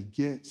chance that he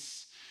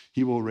gets.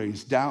 He will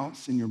raise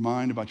doubts in your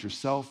mind about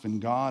yourself and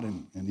God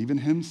and even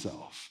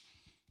himself.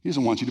 He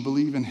doesn't want you to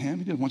believe in him.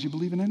 He doesn't want you to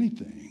believe in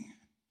anything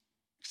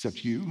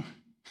except you.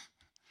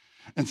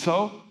 And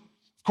so,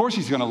 of course,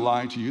 he's going to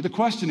lie to you. The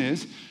question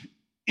is,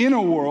 in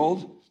a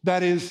world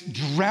that is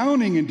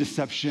drowning in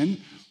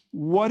deception,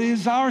 what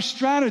is our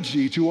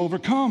strategy to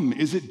overcome?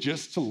 Is it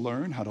just to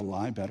learn how to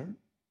lie better?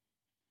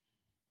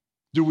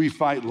 Do we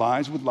fight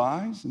lies with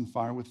lies and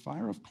fire with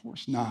fire? Of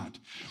course not.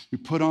 We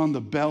put on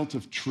the belt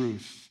of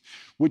truth,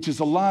 which is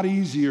a lot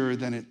easier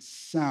than it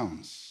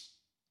sounds.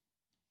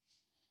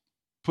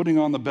 Putting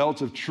on the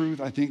belt of truth,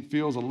 I think,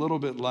 feels a little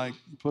bit like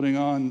putting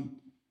on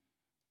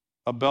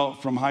a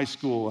belt from high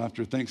school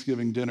after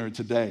Thanksgiving dinner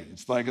today.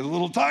 It's like a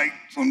little tight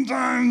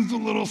sometimes, a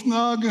little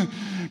snug,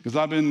 because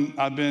I've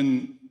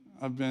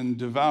been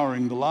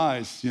devouring the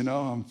lies,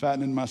 I'm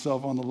fattening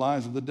myself on the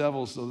lies of the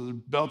devil, so the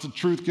belt of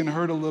truth can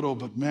hurt a little,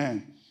 but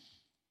man,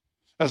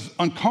 as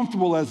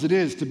uncomfortable as it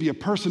is to be a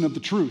person of the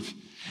truth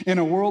in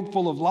a world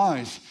full of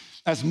lies,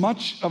 as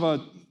much of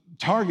a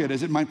target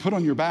as it might put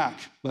on your back,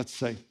 let's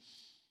say,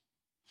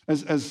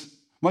 as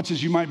much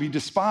as you might be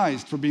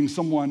despised for being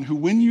someone who,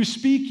 when you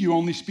speak, you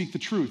only speak the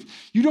truth.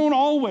 You don't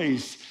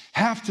always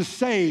have to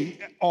say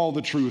all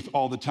the truth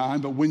all the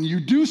time, but when you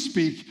do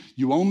speak,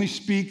 you only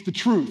speak the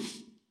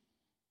truth.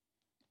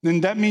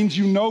 And that means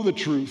you know the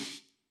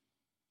truth.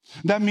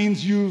 That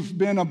means you've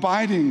been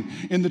abiding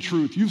in the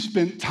truth. You've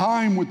spent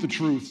time with the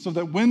truth so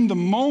that when the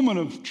moment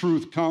of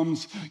truth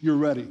comes, you're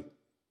ready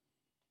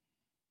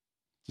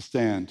to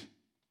stand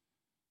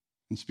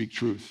and speak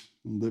truth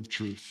and live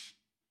truth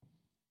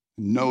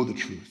and know the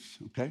truth,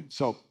 okay?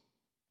 So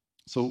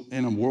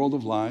in a world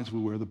of lies, we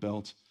wear the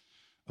belt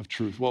of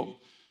truth. Well,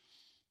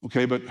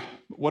 okay, but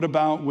what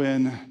about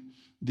when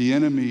the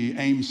enemy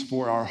aims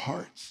for our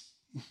hearts?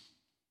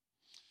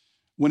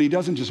 When he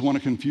doesn't just want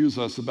to confuse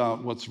us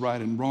about what's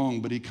right and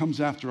wrong, but he comes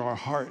after our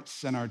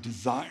hearts and our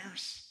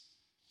desires.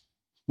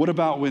 What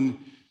about when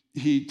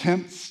he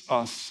tempts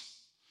us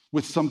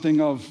with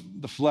something of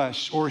the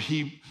flesh, or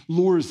he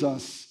lures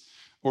us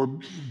or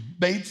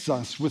baits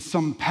us with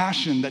some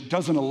passion that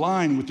doesn't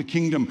align with the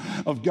kingdom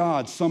of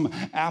God, some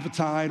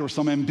appetite or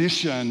some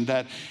ambition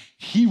that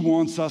he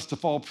wants us to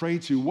fall prey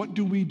to? What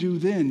do we do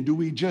then? Do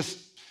we just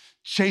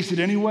chase it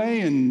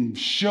anyway and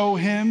show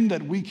him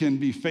that we can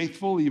be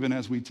faithful even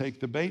as we take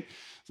the bait?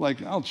 It's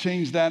like, I'll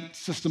change that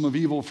system of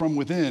evil from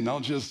within. I'll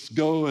just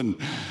go and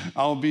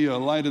I'll be a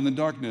light in the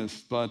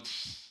darkness. But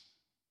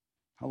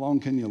how long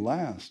can you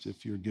last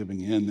if you're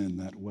giving in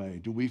that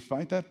way? Do we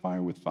fight that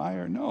fire with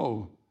fire?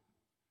 No.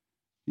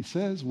 He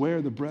says,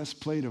 wear the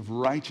breastplate of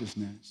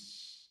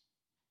righteousness.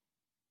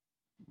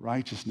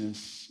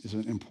 Righteousness is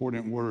an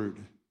important word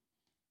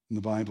in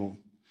the Bible.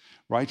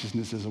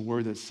 Righteousness is a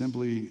word that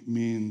simply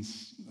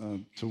means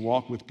to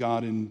walk with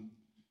God in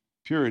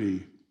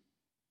purity,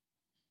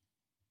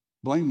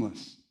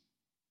 blameless.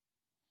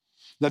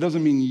 That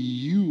doesn't mean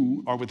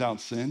you are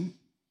without sin.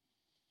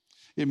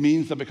 It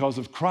means that because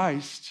of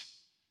Christ,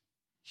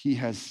 he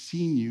has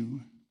seen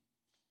you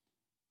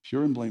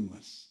pure and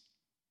blameless.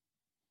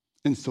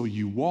 And so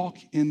you walk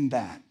in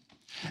that.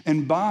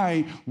 And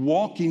by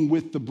walking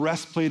with the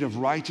breastplate of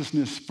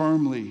righteousness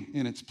firmly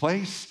in its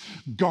place,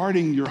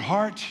 guarding your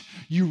heart,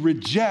 you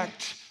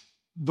reject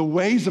the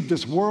ways of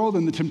this world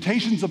and the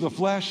temptations of the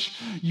flesh.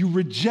 You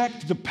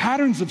reject the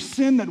patterns of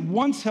sin that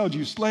once held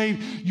you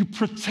slave. You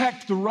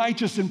protect the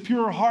righteous and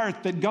pure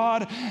heart that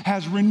God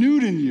has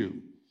renewed in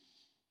you.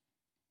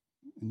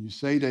 And you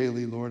say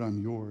daily, Lord,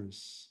 I'm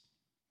yours,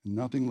 and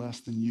nothing less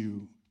than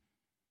you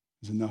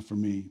is enough for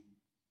me.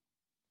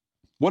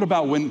 What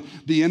about when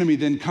the enemy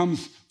then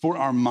comes for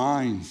our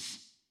minds,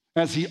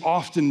 as he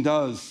often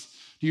does?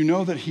 Do you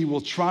know that he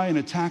will try and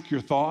attack your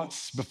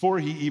thoughts before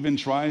he even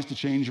tries to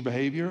change your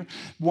behavior?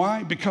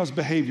 Why? Because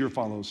behavior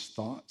follows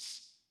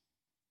thoughts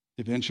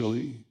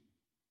eventually.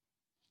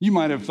 You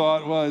might have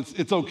thought, well,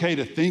 it's okay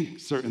to think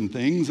certain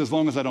things as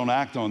long as I don't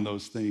act on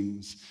those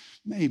things.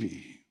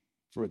 Maybe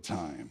for a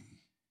time.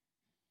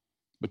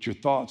 But your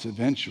thoughts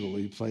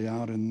eventually play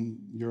out in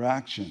your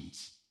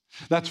actions.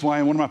 That's why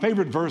in one of my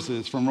favorite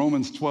verses from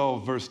Romans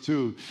 12, verse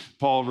 2,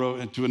 Paul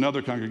wrote to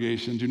another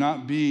congregation, do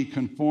not be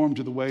conformed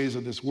to the ways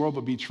of this world,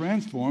 but be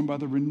transformed by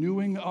the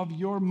renewing of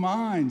your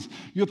minds.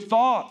 Your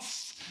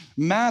thoughts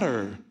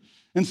matter.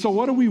 And so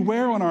what do we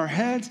wear on our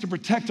heads to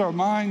protect our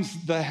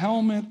minds? The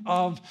helmet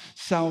of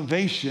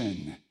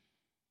salvation.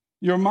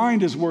 Your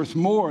mind is worth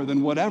more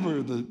than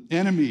whatever the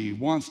enemy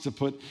wants to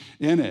put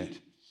in it.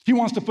 He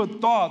wants to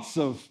put thoughts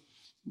of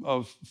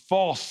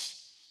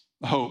false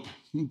hope,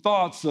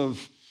 thoughts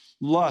of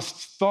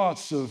lust,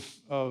 thoughts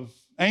of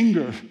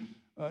anger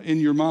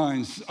in your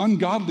minds,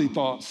 ungodly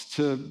thoughts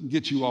to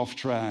get you off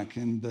track.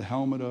 And the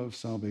helmet of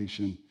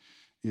salvation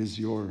is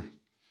your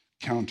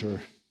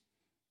counter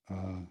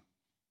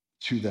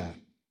to that.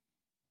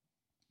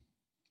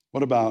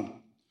 What about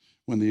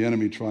when the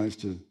enemy tries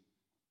to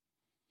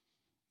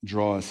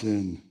draw us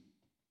in,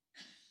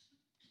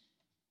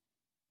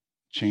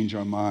 change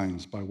our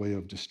minds by way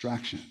of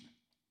distraction?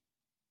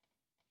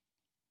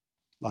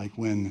 Like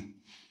when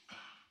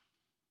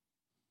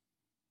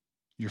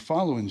you're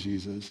following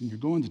Jesus and you're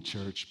going to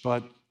church,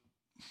 but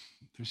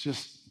there's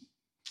just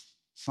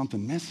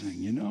something missing,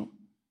 you know?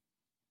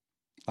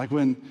 Like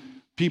when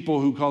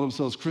people who call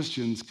themselves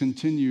Christians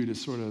continue to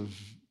sort of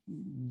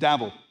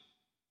dabble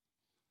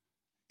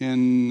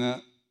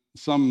in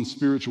some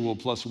spiritual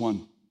plus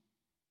one,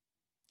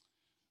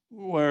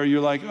 where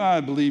you're like,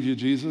 I believe you,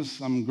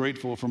 Jesus. I'm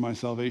grateful for my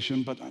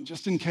salvation, but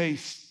just in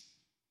case,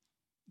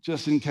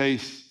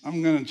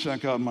 I'm going to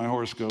check out my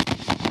horoscope.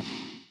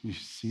 You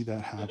see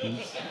that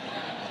happens?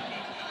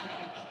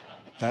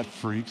 That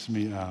freaks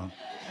me out.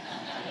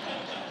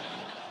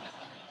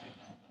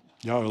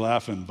 Y'all are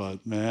laughing,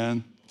 but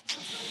man.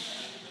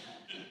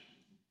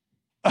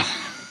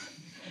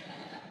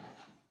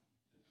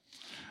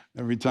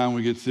 Every time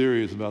we get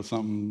serious about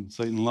something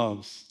Satan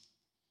loves,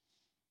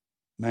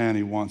 man,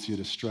 he wants you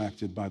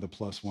distracted by the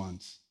plus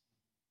ones.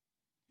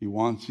 He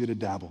wants you to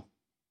dabble.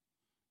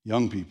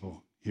 Young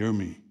people, hear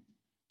me,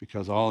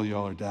 because all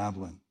y'all are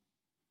dabbling,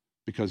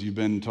 because you've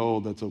been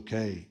told that's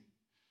okay.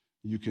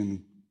 You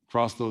can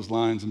cross those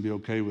lines and be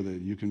okay with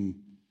it. You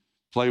can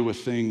Play with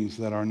things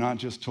that are not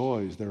just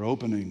toys, they're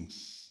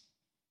openings.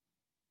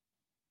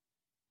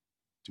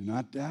 Do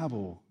not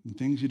dabble in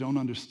things you don't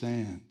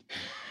understand.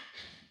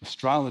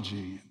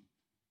 Astrology,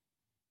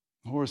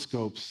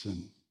 horoscopes,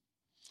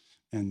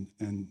 and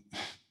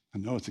I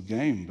know it's a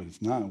game, but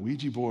it's not.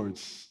 Ouija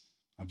boards.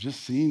 I've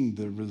just seen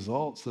the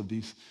results of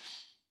these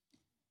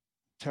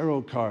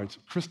tarot cards.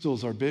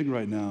 Crystals are big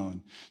right now.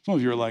 And some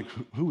of you are like,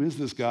 who is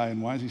this guy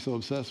and why is he so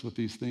obsessed with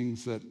these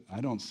things that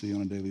I don't see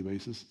on a daily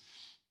basis?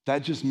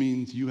 That just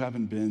means you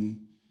haven't been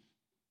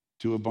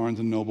to a Barnes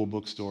 & Noble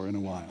bookstore in a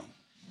while.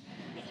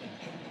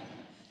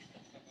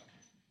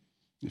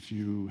 If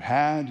you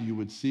had, you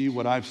would see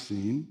what I've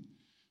seen,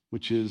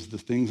 which is the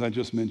things I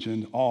just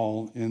mentioned,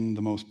 all in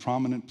the most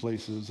prominent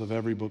places of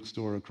every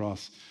bookstore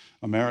across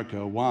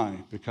America. Why?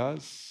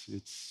 Because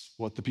it's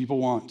what the people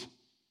want.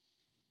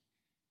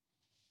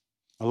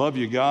 I love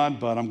you, God,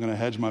 but I'm going to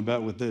hedge my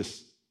bet with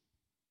this.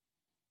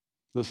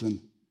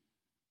 Listen,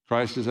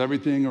 Christ is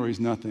everything or he's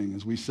nothing.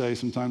 As we say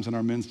sometimes in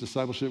our men's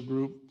discipleship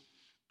group,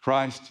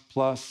 Christ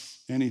plus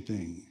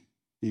anything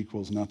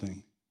equals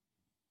nothing.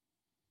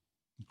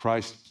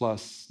 Christ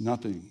plus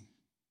nothing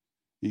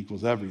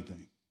equals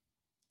everything.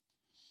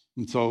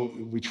 And so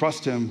we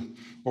trust him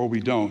or we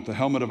don't. The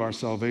helmet of our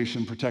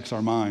salvation protects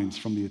our minds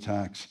from the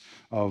attacks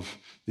of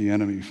the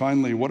enemy.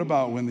 Finally, what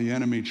about when the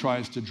enemy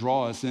tries to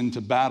draw us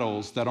into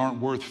battles that aren't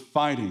worth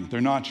fighting?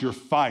 They're not your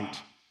fight.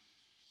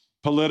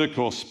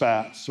 Political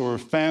spats or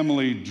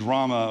family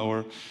drama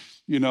or,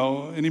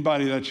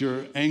 anybody that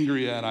you're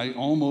angry at. I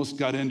almost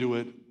got into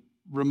it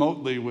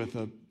remotely with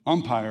an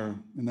umpire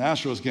in the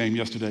Astros game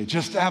yesterday.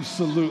 Just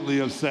absolutely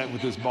upset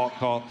with this ball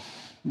call.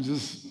 I'm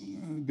just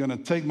going to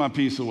take my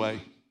peace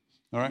away.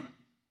 All right?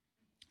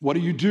 What do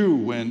you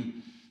do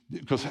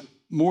because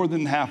more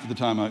than half of the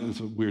time,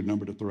 it's a weird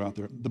number to throw out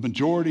there,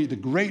 the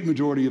great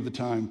majority of the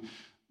time,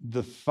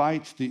 the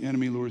fights the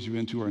enemy lures you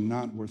into are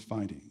not worth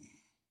fighting.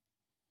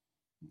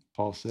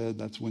 Paul said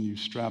that's when you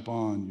strap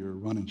on your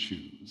running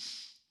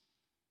shoes,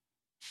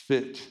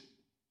 fit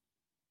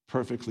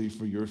perfectly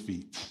for your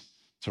feet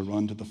to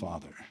run to the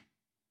Father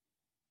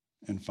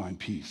and find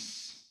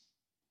peace.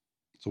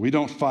 So we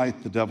don't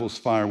fight the devil's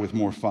fire with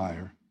more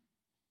fire.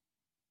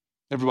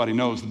 Everybody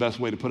knows the best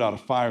way to put out a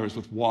fire is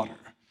with water.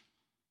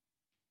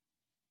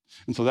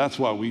 And so that's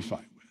why we fight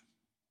with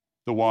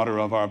the water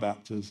of our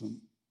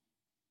baptism,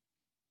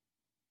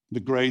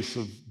 the grace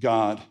of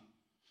God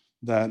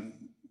that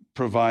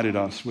provided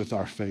us with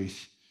our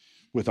faith,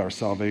 with our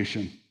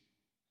salvation,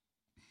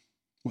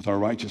 with our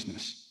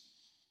righteousness,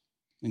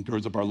 and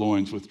girds up our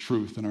loins with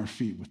truth and our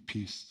feet with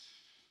peace.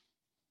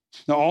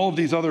 Now, all of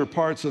these other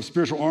parts of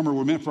spiritual armor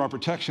were meant for our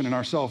protection and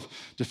our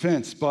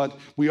self-defense, but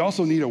we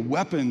also need a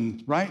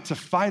weapon, right, to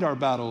fight our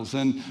battles.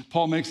 And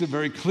Paul makes it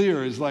very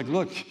clear. He's like,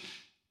 look,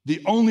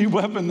 the only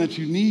weapon that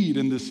you need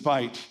in this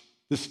fight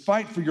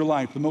for your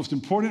life, the most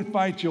important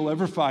fight you'll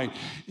ever fight,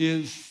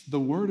 is the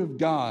Word of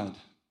God,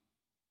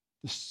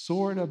 the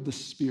sword of the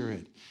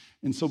Spirit.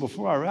 And so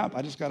before I wrap,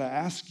 I just got to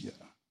ask you,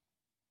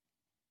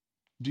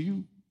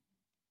 do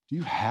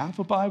you have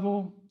a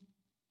Bible?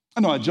 I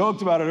know I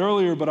joked about it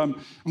earlier, but I'm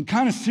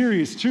kind of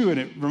serious too, and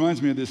it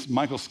reminds me of this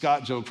Michael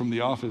Scott joke from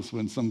The Office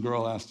when some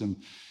girl asked him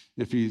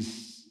if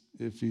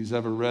he's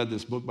ever read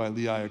this book by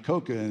Lee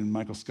Iacocca, and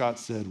Michael Scott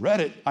said, "Read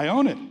it, I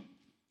own it."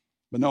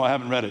 But no, I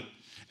haven't read it.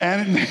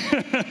 And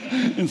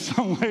in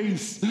some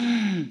ways,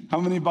 how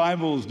many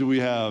Bibles do we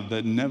have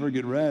that never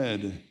get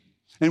read?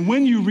 And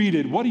when you read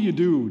it, what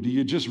do? Do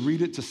you just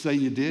read it to say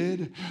you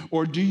did?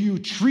 Or do you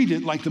treat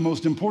it like the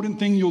most important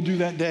thing you'll do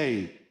that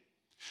day?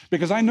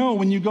 Because I know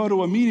when you go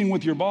to a meeting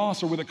with your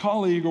boss or with a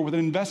colleague or with an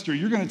investor,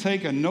 you're going to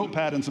take a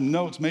notepad and some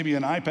notes, maybe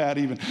an iPad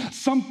even,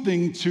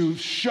 something to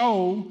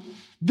show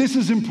this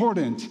is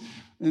important.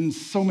 And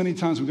so many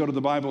times we go to the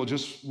Bible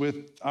just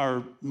with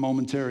our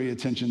momentary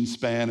attention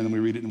span, and then we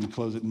read it and we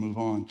close it and move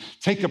on.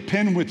 Take a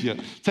pen with you.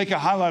 Take a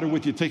highlighter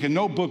with you. Take a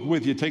notebook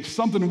with you. Take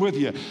something with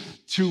you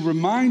to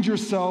remind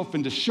yourself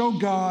and to show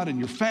God and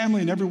your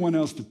family and everyone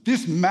else that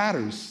this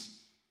matters.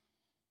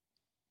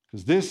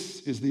 Because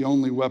this is the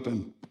only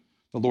weapon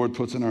the Lord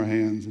puts in our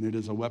hands, and it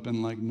is a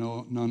weapon like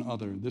none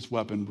other. This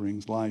weapon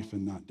brings life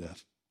and not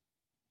death.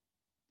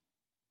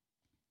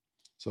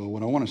 So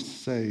what I want to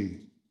say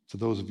to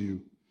those of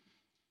you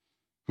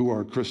who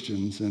are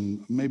Christians,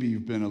 and maybe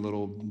you've been a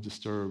little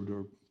disturbed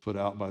or put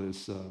out by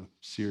this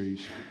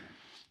series,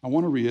 I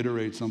want to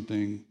reiterate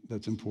something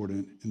that's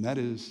important, and that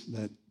is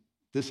that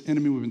this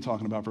enemy we've been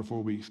talking about for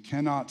 4 weeks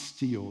cannot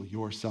steal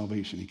your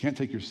salvation. He can't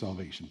take your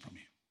salvation from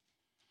you.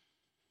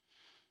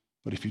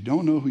 But if you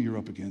don't know who you're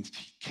up against,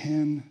 he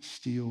can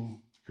steal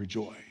your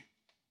joy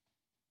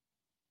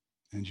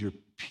and your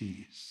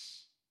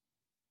peace.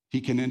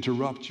 He can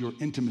interrupt your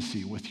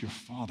intimacy with your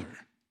Father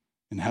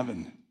in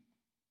heaven.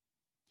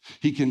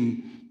 He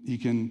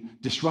can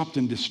disrupt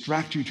and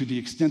distract you to the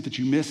extent that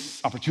you miss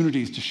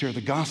opportunities to share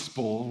the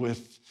gospel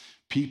with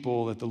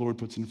people that the Lord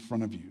puts in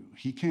front of you.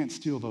 He can't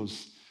steal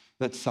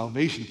that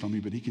salvation from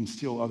you, but he can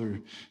steal other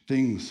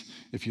things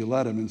if you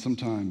let him. And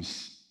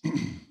sometimes,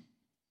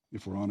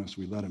 if we're honest,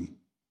 we let him.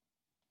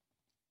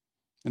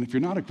 And if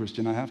you're not a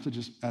Christian, I have to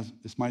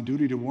it's my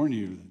duty to warn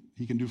you that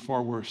he can do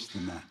far worse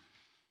than that.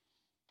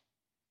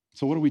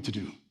 So what are we to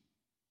do?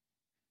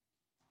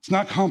 It's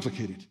not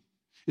complicated.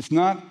 It's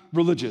not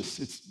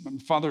religious.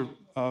 Father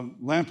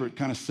Lampert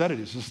kind of said it.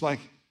 It's just like,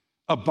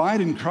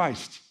 abide in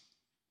Christ.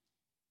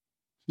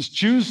 Just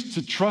choose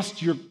to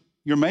trust your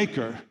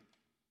Maker.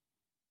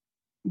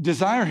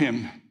 Desire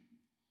him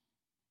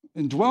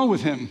and dwell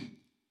with him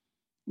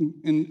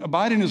and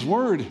abide in his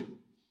word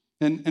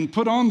and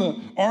put on the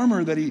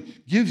armor that he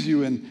gives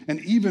you.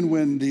 And even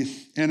when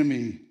this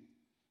enemy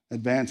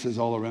advances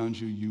all around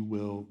you, you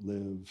will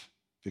live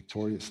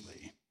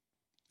victoriously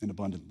and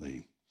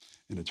abundantly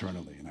and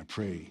eternally. And I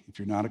pray, if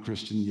you're not a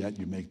Christian yet,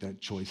 you make that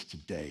choice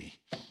today.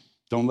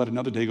 Don't let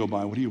another day go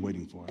by. What are you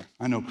waiting for?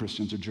 I know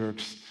Christians are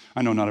jerks.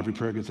 I know not every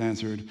prayer gets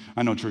answered.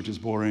 I know church is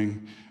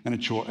boring and a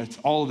chore. It's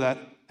all of that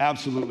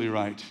absolutely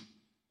right.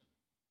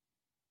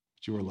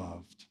 But you are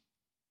loved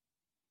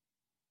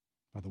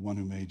by the one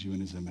who made you in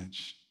his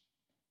image.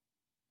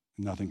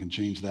 And nothing can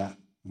change that.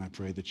 And I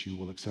pray that you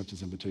will accept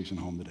his invitation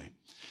home today.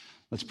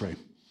 Let's pray.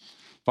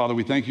 Father,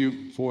 we thank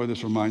you for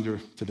this reminder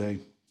today.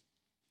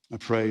 I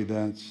pray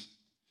that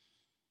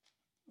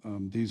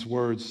these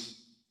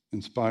words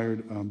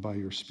inspired by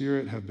your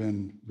Spirit have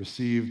been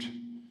received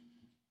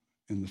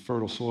in the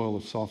fertile soil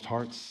of soft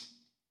hearts,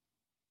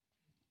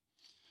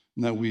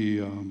 and that we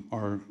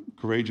are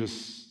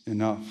courageous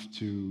enough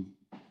to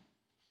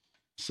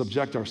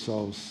subject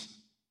ourselves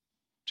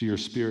to your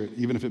Spirit,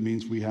 even if it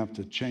means we have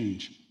to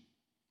change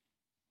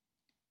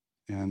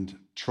and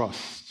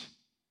trust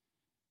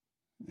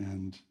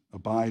and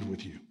abide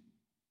with you.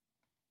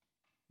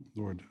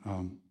 Lord,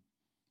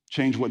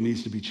 change what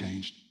needs to be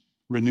changed,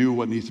 renew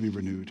what needs to be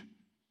renewed,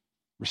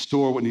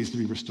 restore what needs to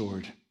be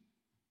restored.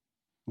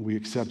 We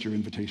accept your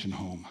invitation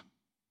home.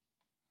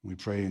 We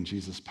pray in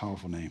Jesus'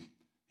 powerful name.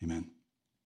 Amen.